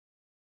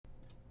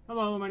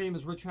Hello, my name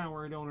is Rich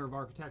Howard, owner of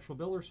Architectural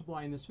Builder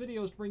Supply, and this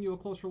video is to bring you a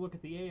closer look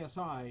at the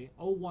ASI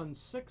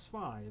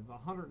 0165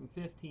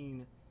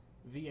 115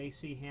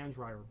 VAC hand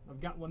dryer.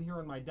 I've got one here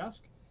on my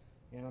desk,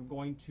 and I'm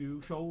going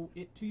to show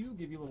it to you,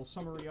 give you a little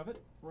summary of it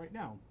right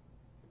now.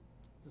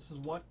 This is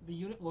what the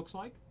unit looks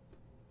like.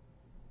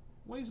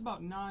 Weighs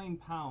about 9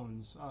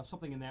 pounds,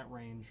 something in that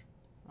range.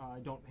 I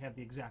don't have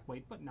the exact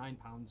weight, but 9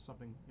 pounds,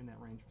 something in that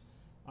range.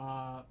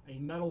 A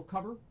metal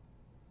cover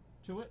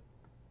to it.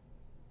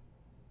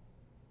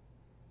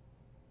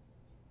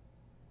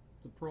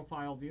 It's a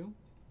profile view.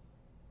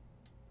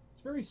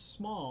 It's very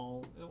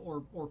small,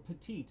 or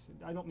petite.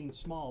 I don't mean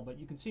small, but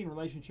you can see in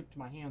relationship to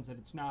my hands that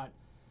it's not,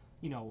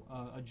 you know,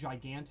 a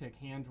gigantic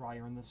hand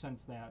dryer in the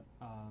sense that,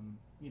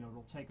 you know,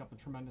 it'll take up a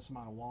tremendous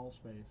amount of wall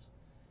space.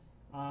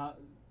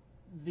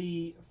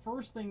 The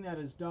first thing that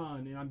is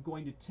done, and I'm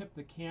going to tip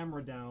the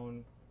camera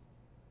down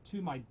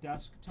to my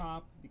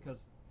desktop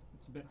because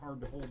it's a bit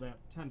hard to hold that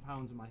 10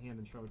 pounds in my hand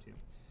and show it to you.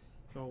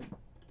 So,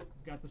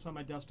 got this on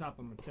my desktop.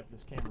 I'm going to tip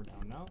this camera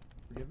down now.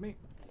 Forgive me.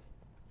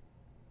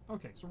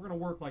 Okay, so we're going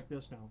to work like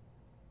this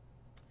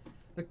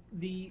now.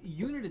 The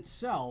unit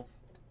itself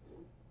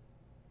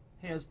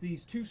has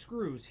these two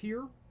screws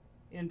here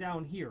and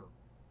down here,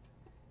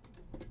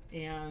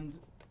 and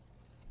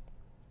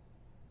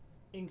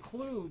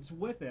includes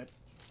with it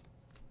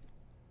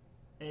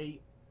a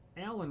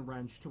Allen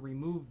wrench to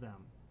remove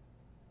them.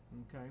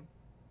 Okay.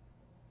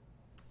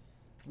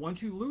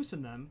 Once you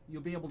loosen them,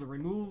 you'll be able to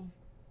remove,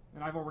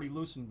 and I've already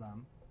loosened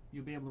them,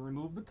 you'll be able to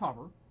remove the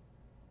cover.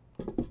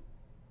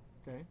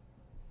 Okay.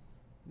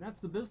 And that's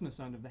the business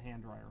end of the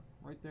hand dryer,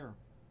 right there.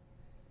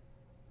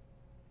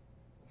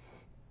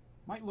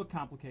 Might look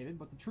complicated,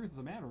 but the truth of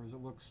the matter is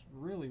it looks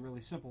really, really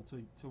simple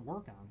to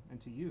work on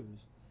and to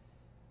use.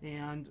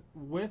 And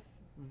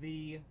with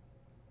the,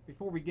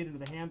 before we get into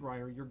the hand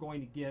dryer, you're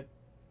going to get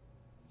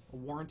a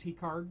warranty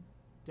card.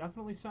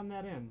 Definitely send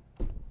that in.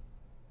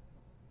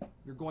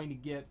 You're going to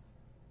get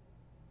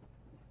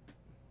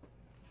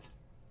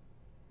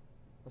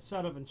a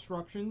set of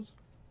instructions,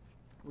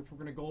 which we're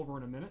going to go over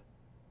in a minute.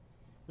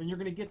 Then you're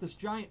going to get this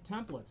giant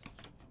template.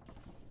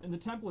 And the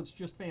template's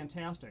just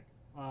fantastic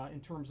in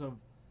terms of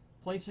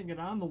placing it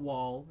on the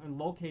wall and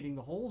locating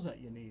the holes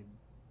that you need.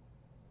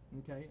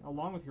 Okay,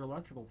 along with your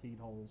electrical feed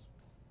holes.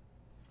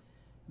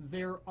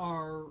 There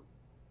are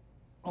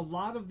a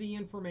lot of the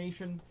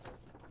information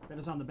that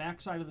is on the back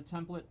side of the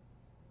template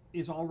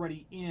is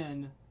already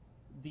in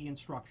the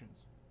instructions.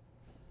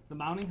 The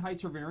mounting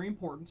heights are very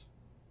important,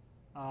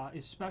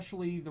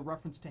 especially the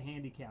reference to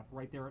handicap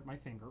right there at my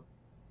finger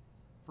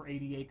for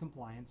ADA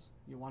compliance.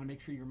 You want to make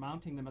sure you're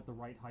mounting them at the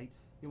right height.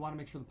 You want to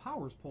make sure the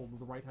power is pulled to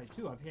the right height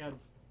too. I've had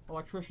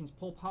electricians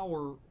pull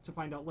power to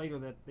find out later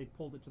that they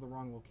pulled it to the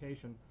wrong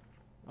location.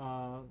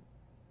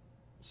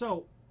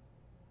 So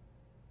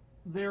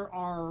there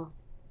are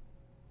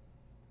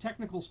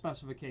technical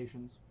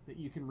specifications that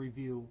you can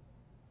review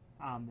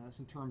on this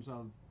in terms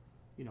of,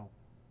 you know,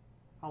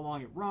 how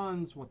long it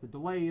runs, what the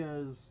delay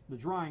is, the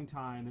drying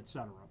time,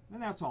 etc.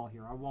 And that's all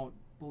here. I won't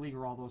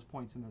beleaguer all those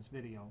points in this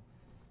video,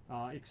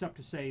 except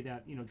to say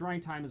that, you know,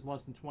 drying time is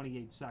less than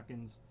 28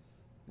 seconds.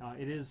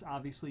 It is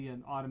obviously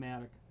an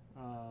automatic,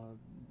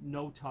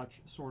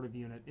 no-touch sort of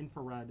unit,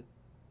 infrared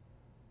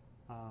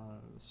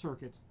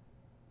circuit,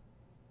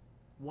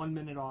 1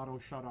 minute auto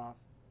shut-off,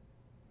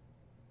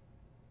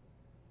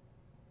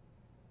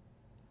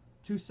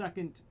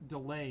 2-second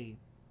delay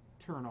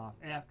turn off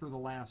after the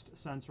last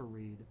sensor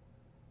read.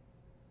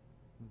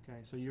 Okay,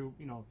 so you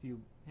know, if you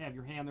have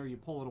your hand there, you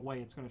pull it away,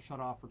 it's going to shut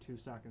off for 2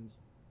 seconds.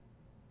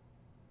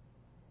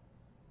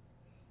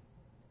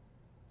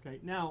 Okay,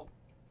 now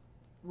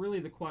really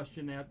the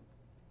question that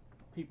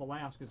people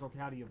ask is, okay,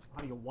 how do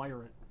you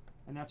wire it?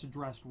 And that's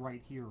addressed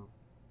right here,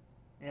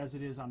 as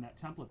it is on that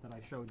template that I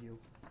showed you.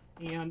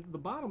 And the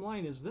bottom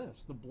line is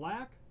this: the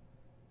black,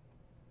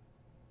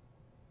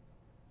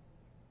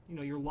 you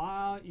know, your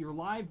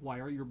live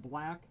wire, your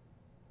black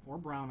or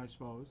brown, I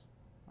suppose.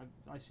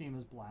 I see them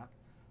as black.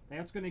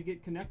 That's going to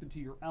get connected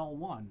to your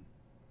L1.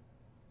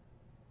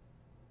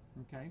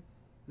 Okay,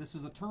 this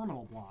is a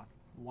terminal block.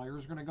 The wire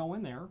is going to go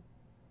in there.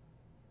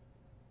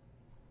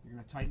 You're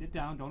going to tighten it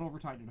down. Don't over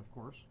tighten it, of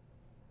course.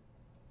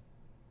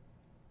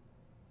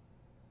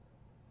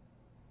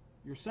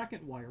 Your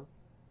second wire,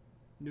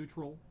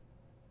 neutral,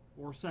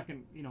 or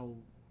second, you know,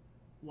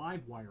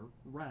 live wire,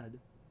 red,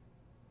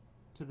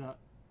 to the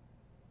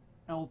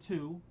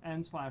L2,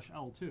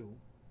 N/L2.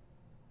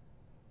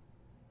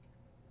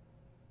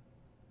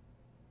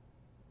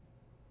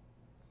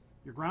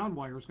 Your ground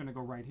wire is going to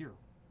go right here.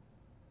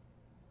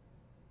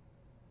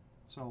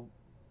 So,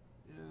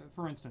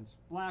 for instance,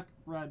 black,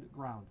 red,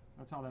 ground.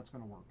 That's how that's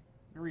going to work.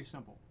 Very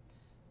simple.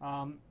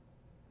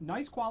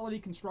 Nice quality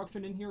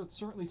construction in here. It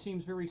certainly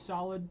seems very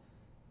solid.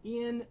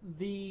 In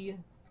the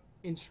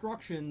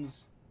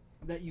instructions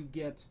that you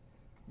get,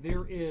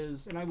 there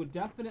is, and I would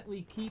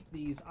definitely keep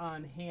these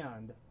on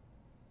hand,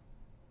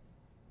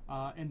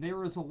 and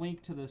there is a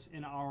link to this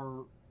in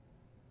our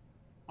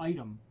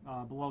item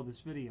below this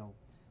video.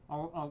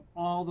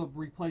 All the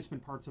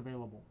replacement parts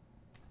available.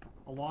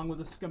 along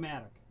with a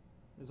schematic,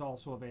 is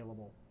also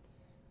available.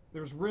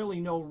 There's really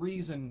no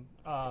reason,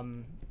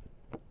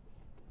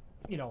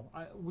 you know,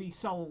 we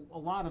sell a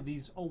lot of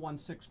these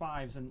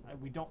 0165s, and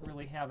we don't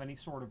really have any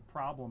sort of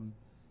problem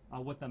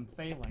with them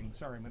failing.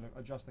 Sorry, I'm going to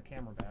adjust the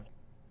camera back.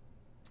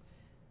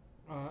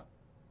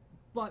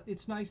 But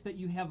it's nice that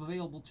you have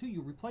available to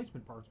you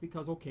replacement parts,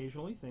 because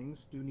occasionally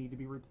things do need to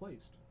be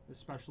replaced,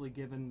 especially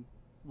given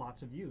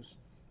lots of use.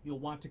 You'll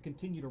want to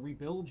continue to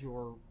rebuild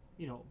your,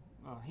 you know,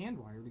 hand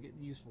dryer to get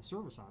useful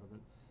service out of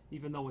it,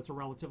 even though it's a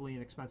relatively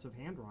inexpensive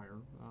hand dryer.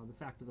 The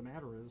fact of the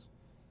matter is,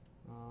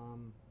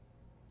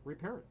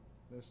 repair it.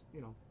 There's,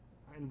 you know,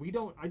 and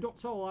I don't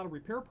sell a lot of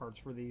repair parts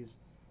for these,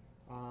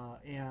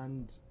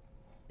 and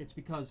it's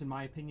because, in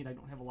my opinion, I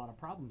don't have a lot of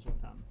problems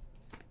with them.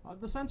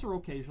 The sensor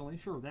occasionally,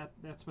 sure,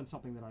 that's been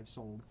something that I've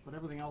sold, but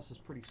everything else is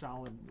pretty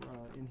solid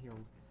in here.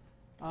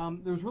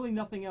 There's really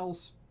nothing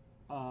else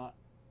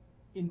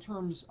in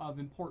terms of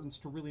importance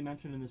to really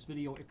mention in this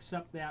video,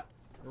 except that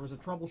there was a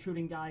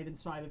troubleshooting guide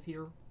inside of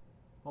here.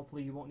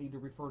 Hopefully you won't need to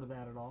refer to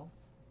that at all.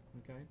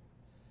 Okay.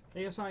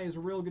 ASI is a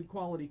real good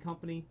quality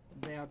company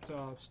that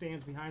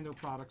stands behind their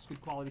products,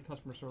 good quality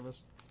customer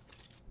service.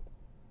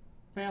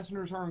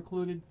 Fasteners are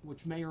included,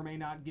 which may or may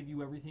not give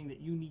you everything that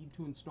you need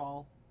to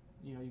install.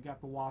 You know, you got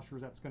the washers.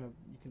 That's gonna,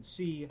 you can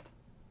see,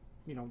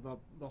 you know,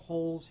 the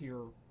holes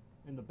here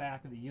in the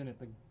back of the unit,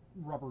 the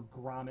rubber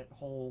grommet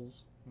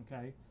holes.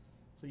 Okay,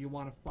 so you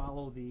want to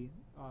follow the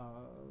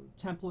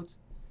template.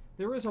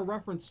 There is a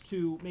reference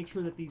to make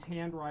sure that these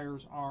hand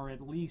dryers are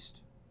at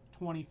least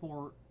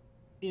 24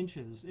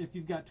 inches. If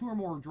you've got 2 or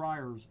more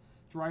dryers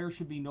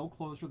should be no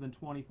closer than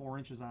 24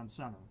 inches on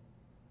center.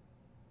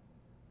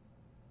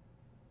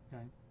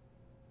 Okay.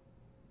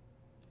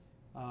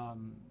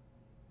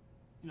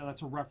 You know,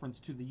 that's a reference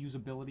to the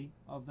usability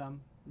of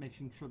them,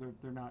 making sure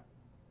they're not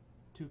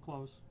too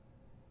close.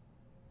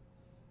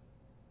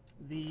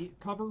 The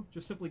cover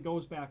just simply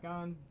goes back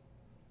on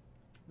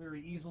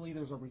very easily.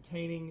 There's a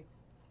retaining,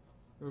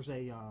 there's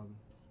a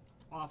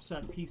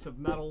offset piece of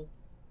metal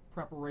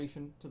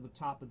preparation to the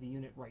top of the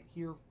unit right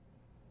here.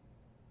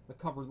 The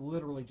cover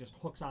literally just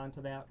hooks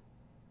onto that,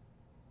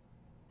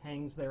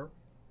 hangs there,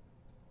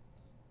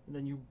 and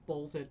then you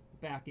bolt it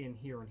back in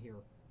here and here.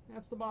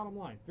 That's the bottom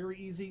line. Very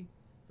easy,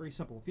 very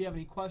simple. If you have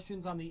any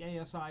questions on the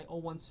ASI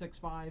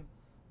 0165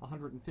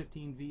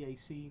 115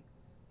 VAC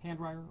hand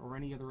dryer or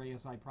any other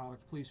ASI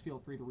product, please feel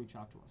free to reach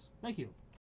out to us. Thank you.